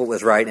did what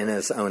was right in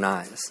his own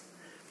eyes.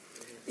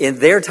 In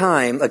their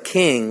time, a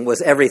king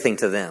was everything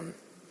to them.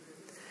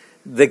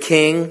 The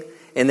king,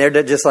 and they're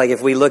just like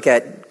if we look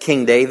at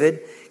King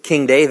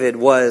David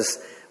was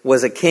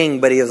a king,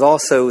 but he was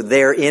also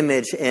their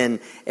image and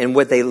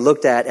what they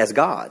looked at as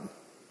God.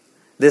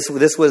 This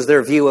was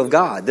their view of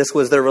God. This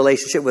was their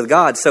relationship with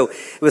God. So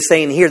it was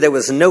saying here there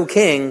was no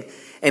king,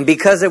 and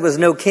because there was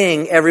no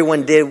king,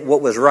 everyone did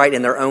what was right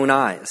in their own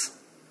eyes.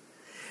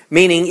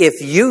 Meaning,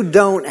 if you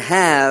don't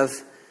have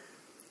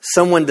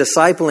someone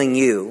discipling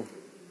you,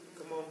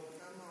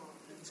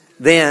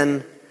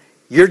 then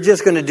you're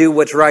just going to do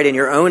what's right in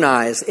your own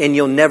eyes, and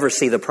you'll never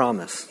see the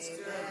promise.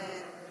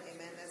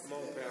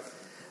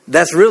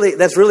 That's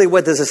really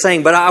what this is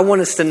saying. But I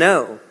want us to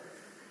know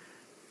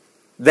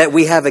that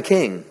we have a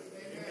king.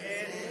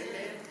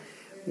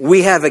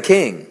 We have a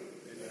king.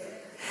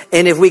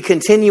 And if we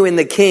continue in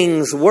the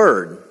king's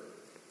word,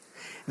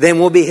 then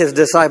we'll be his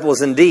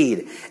disciples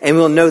indeed. And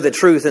we'll know the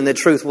truth, and the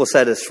truth will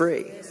set us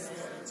free.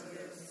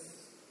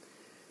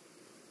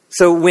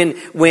 So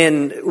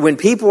when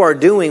people are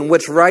doing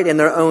what's right in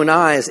their own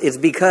eyes, it's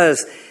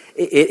because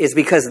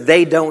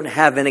they don't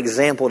have an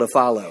example to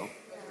follow.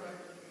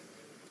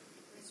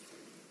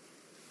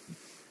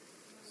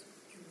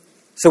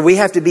 So we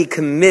have to be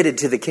committed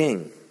to the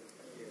King.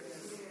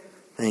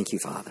 Thank you,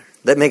 Father.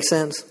 That makes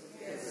sense?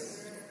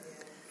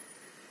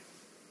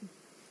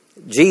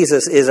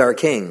 Jesus is our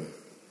King.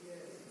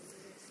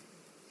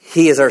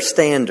 He is our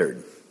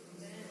standard.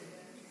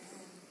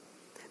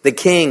 The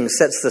King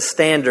sets the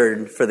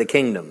standard for the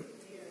kingdom.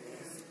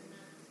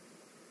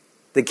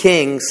 The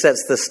King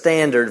sets the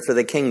standard for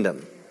the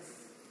kingdom.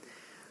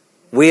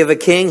 We have a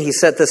King. He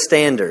set the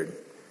standard.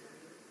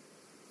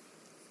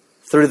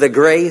 Through the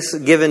grace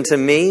given to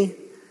me,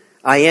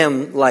 I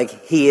am like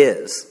He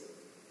is.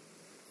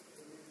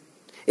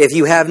 If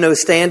you have no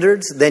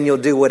standards, then you'll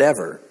do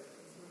whatever.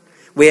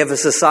 We have a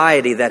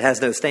society that has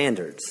no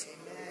standards.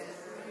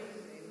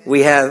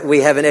 We have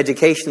an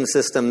education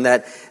system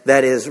that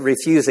is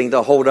refusing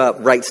to hold up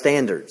right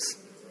standards.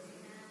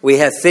 We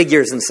have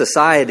figures in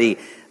society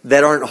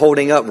that aren't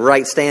holding up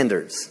right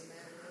standards.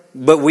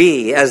 But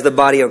we, as the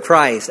body of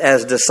Christ,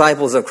 as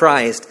disciples of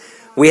Christ,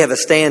 we have a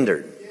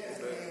standard.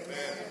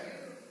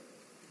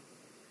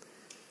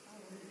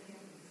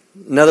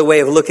 Another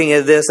way of looking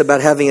at this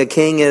about having a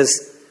king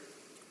is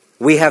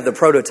we have the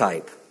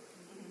prototype.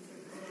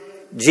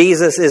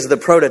 Jesus is the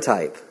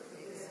prototype.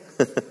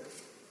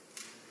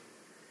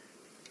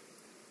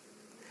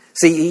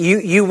 See,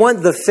 you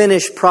want the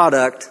finished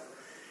product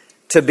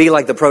to be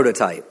like the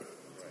prototype.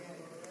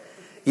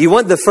 You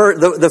want the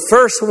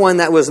first one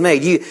that was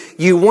made.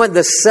 You want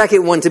the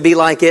second one to be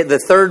like it, the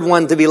third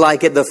one to be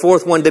like it, the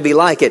fourth one to be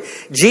like it.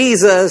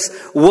 Jesus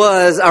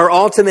was our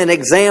ultimate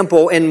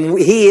example, and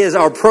He is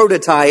our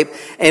prototype,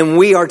 and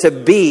we are to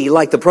be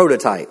like the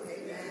prototype.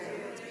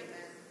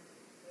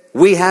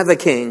 We have a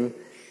King.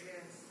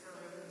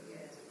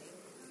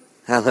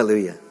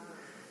 Hallelujah.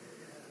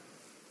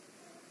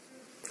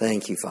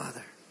 Thank you,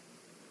 Father.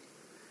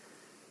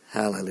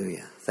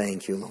 Hallelujah.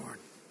 Thank you, Lord.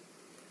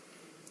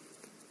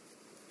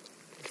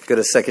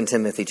 go to 2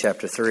 Timothy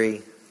chapter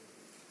 3.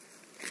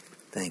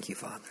 Thank you,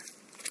 Father.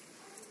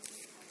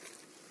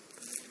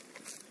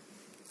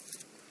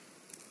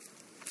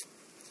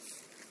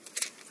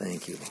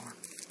 Thank you, Lord.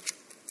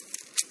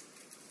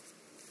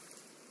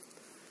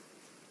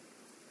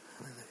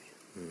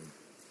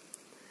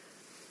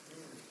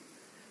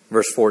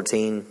 Verse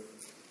 14.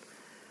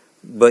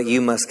 But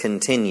you must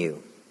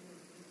continue.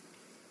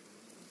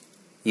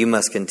 You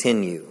must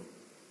continue.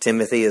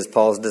 Timothy is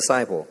Paul's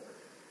disciple.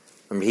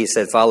 Remember, he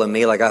said, follow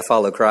me like I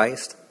follow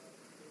Christ.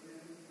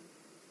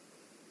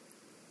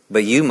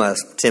 But you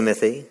must,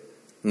 Timothy,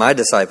 my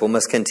disciple,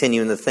 must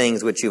continue in the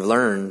things which you've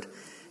learned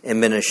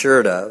and been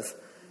assured of,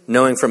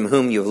 knowing from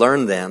whom you've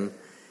learned them,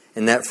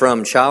 and that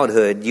from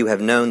childhood you have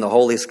known the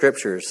Holy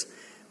Scriptures,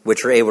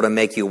 which are able to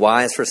make you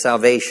wise for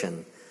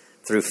salvation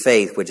through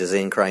faith which is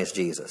in Christ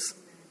Jesus.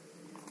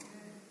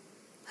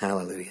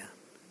 Hallelujah.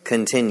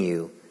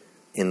 Continue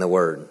in the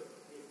Word.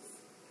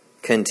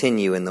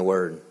 Continue in the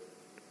Word.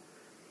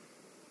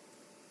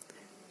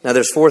 Now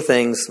there's 4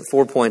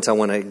 points I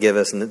want to give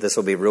us, and this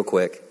will be real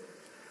quick.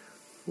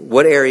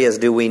 What areas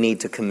do we need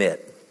to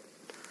commit?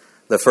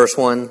 The first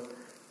one,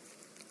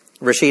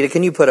 Rashida,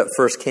 can you put up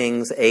 1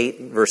 Kings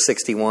 8, verse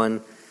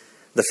 61?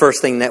 The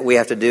first thing that we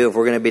have to do if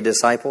we're going to be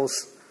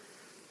disciples,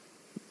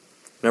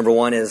 number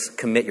 1 is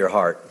commit your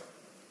heart.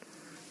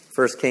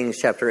 1 Kings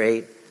chapter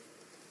 8,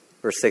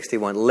 verse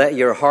 61. Let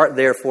your heart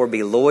therefore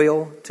be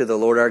loyal to the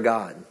Lord our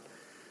God,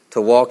 to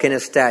walk in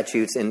His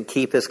statutes and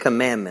keep His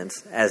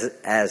commandments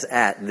as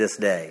at this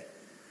day.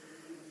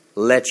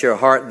 Let your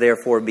heart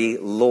therefore be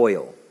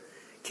loyal.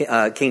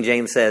 King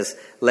James says,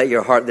 let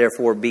your heart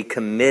therefore be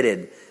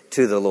committed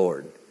to the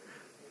Lord.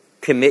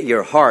 Commit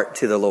your heart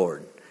to the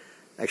Lord.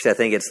 Actually, I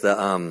think it's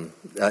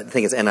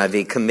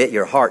NIV. Commit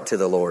your heart to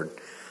the Lord.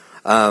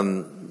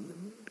 Go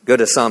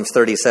to Psalms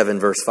 37,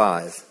 verse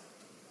 5.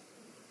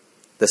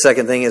 The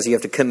second thing is you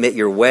have to commit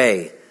your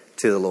way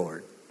to the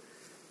Lord.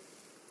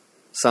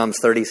 Psalms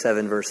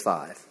 37, verse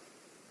 5.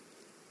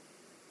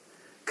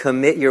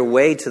 Commit your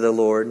way to the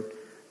Lord.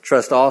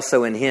 Trust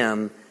also in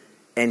Him,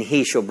 and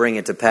He shall bring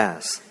it to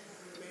pass.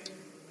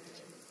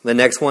 The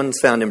next one is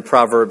found in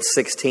Proverbs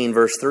 16,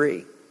 verse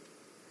 3.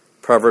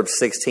 Proverbs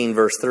 16,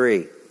 verse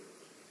 3.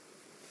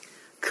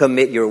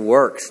 Commit your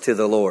works to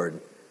the Lord,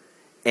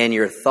 and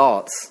your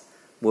thoughts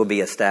will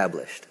be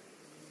established.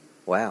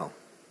 Wow.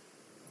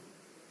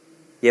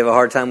 You have a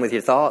hard time with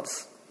your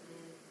thoughts?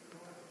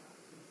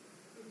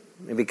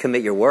 Maybe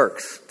commit your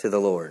works to the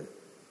Lord.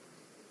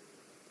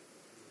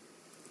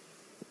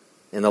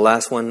 And the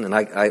last one, and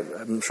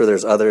I'm sure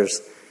there's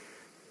others,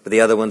 but the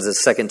other one is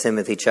 2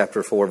 Timothy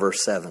chapter 4,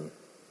 verse 7.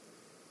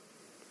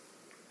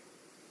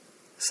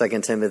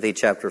 2 Timothy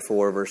chapter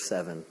 4, verse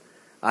 7.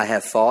 I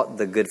have fought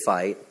the good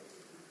fight.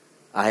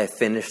 I have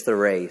finished the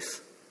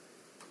race.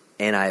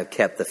 And I have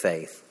kept the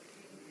faith.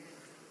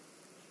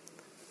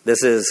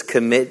 This is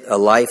commit a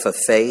life of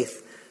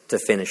faith to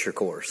finish your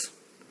course.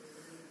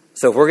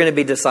 So if we're going to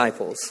be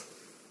disciples,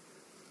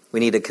 we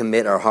need to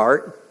commit our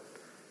heart.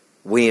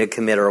 We need to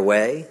commit our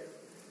way.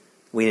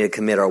 We need to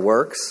commit our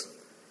works.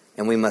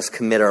 And we must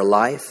commit our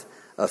life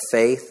of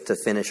faith to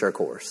finish our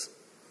course.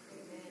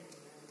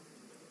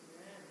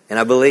 And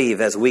I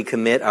believe as we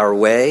commit our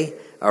way,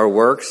 our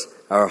works,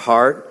 our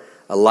heart,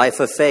 a life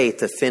of faith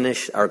to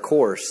finish our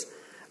course,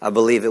 I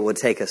believe it will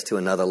take us to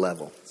another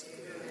level.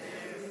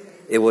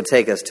 It will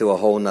take us to a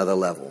whole nother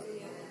level.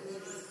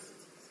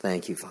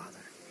 Thank you, Father.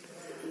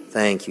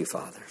 Thank you,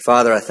 Father.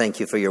 Father, I thank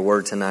you for your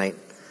word tonight.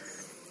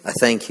 I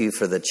thank you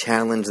for the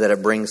challenge that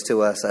it brings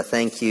to us. I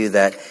thank you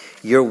that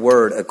your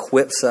word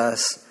equips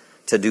us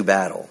to do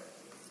battle.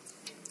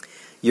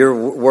 Your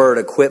word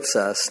equips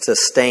us to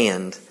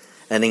stand,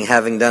 and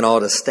having done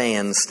all to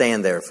stand,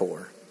 stand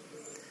therefore.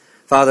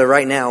 Father,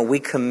 right now we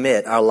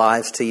commit our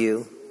lives to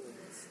you.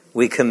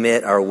 We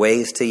commit our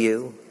ways to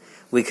you.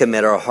 We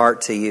commit our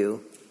heart to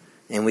you.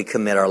 And we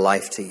commit our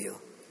life to you.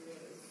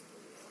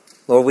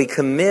 Lord, we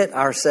commit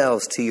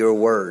ourselves to your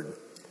word,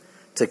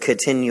 to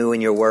continue in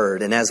your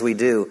word. And as we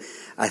do,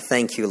 I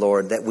thank you,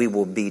 Lord, that we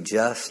will be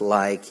just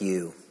like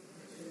you.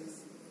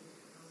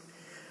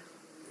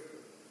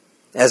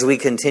 As we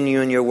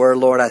continue in your word,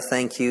 Lord, I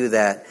thank you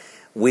that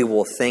we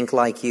will think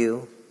like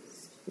you.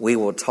 We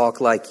will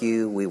talk like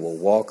you. We will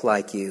walk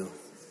like you.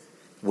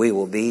 We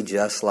will be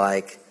just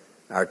like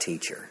our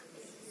teacher.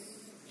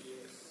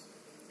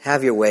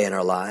 Have your way in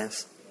our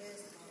lives.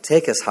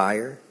 Take us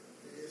higher.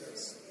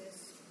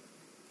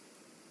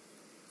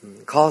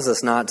 Cause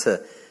us not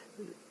to...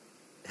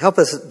 Help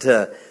us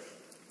to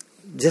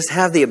just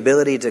have the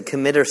ability to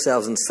commit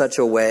ourselves in such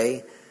a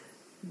way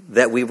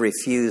that we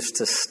refuse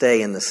to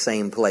stay in the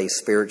same place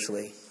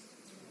spiritually.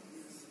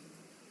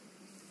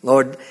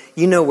 Lord,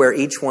 you know where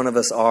each one of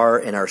us are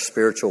in our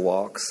spiritual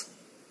walks.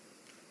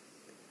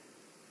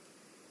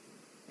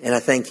 And I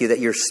thank you that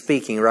you're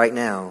speaking right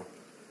now,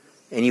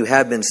 and you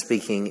have been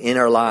speaking in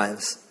our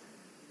lives.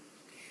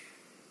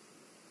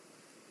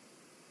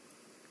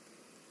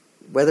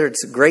 Whether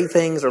it's great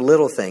things or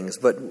little things,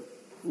 but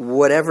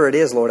whatever it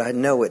is, Lord, I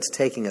know it's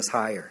taking us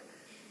higher.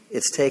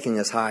 It's taking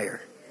us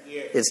higher.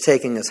 It's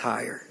taking us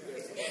higher.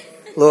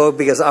 Lord,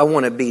 because I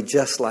want to be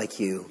just like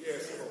you.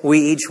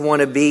 We each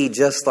want to be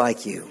just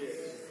like you.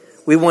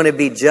 We want to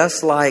be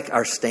just like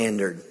our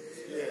standard.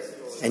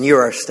 And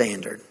you're our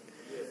standard.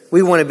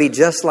 We want to be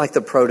just like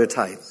the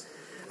prototype.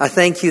 I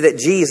thank you that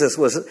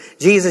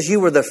Jesus, you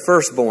were the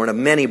firstborn of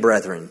many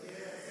brethren.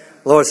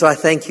 Lord, so I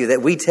thank you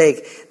that we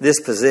take this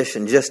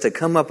position just to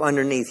come up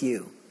underneath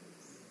you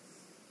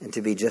and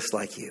to be just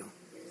like you.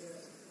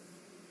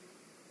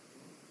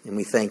 And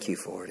we thank you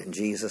for it in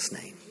Jesus'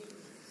 name.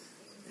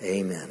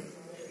 Amen.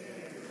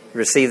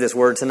 Receive this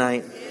word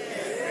tonight?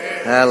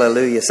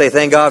 Hallelujah. Say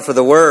thank God for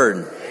the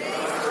word.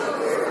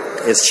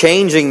 It's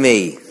changing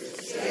me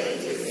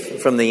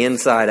from the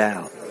inside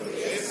out.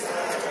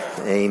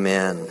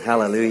 Amen.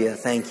 Hallelujah.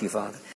 Thank you, Father.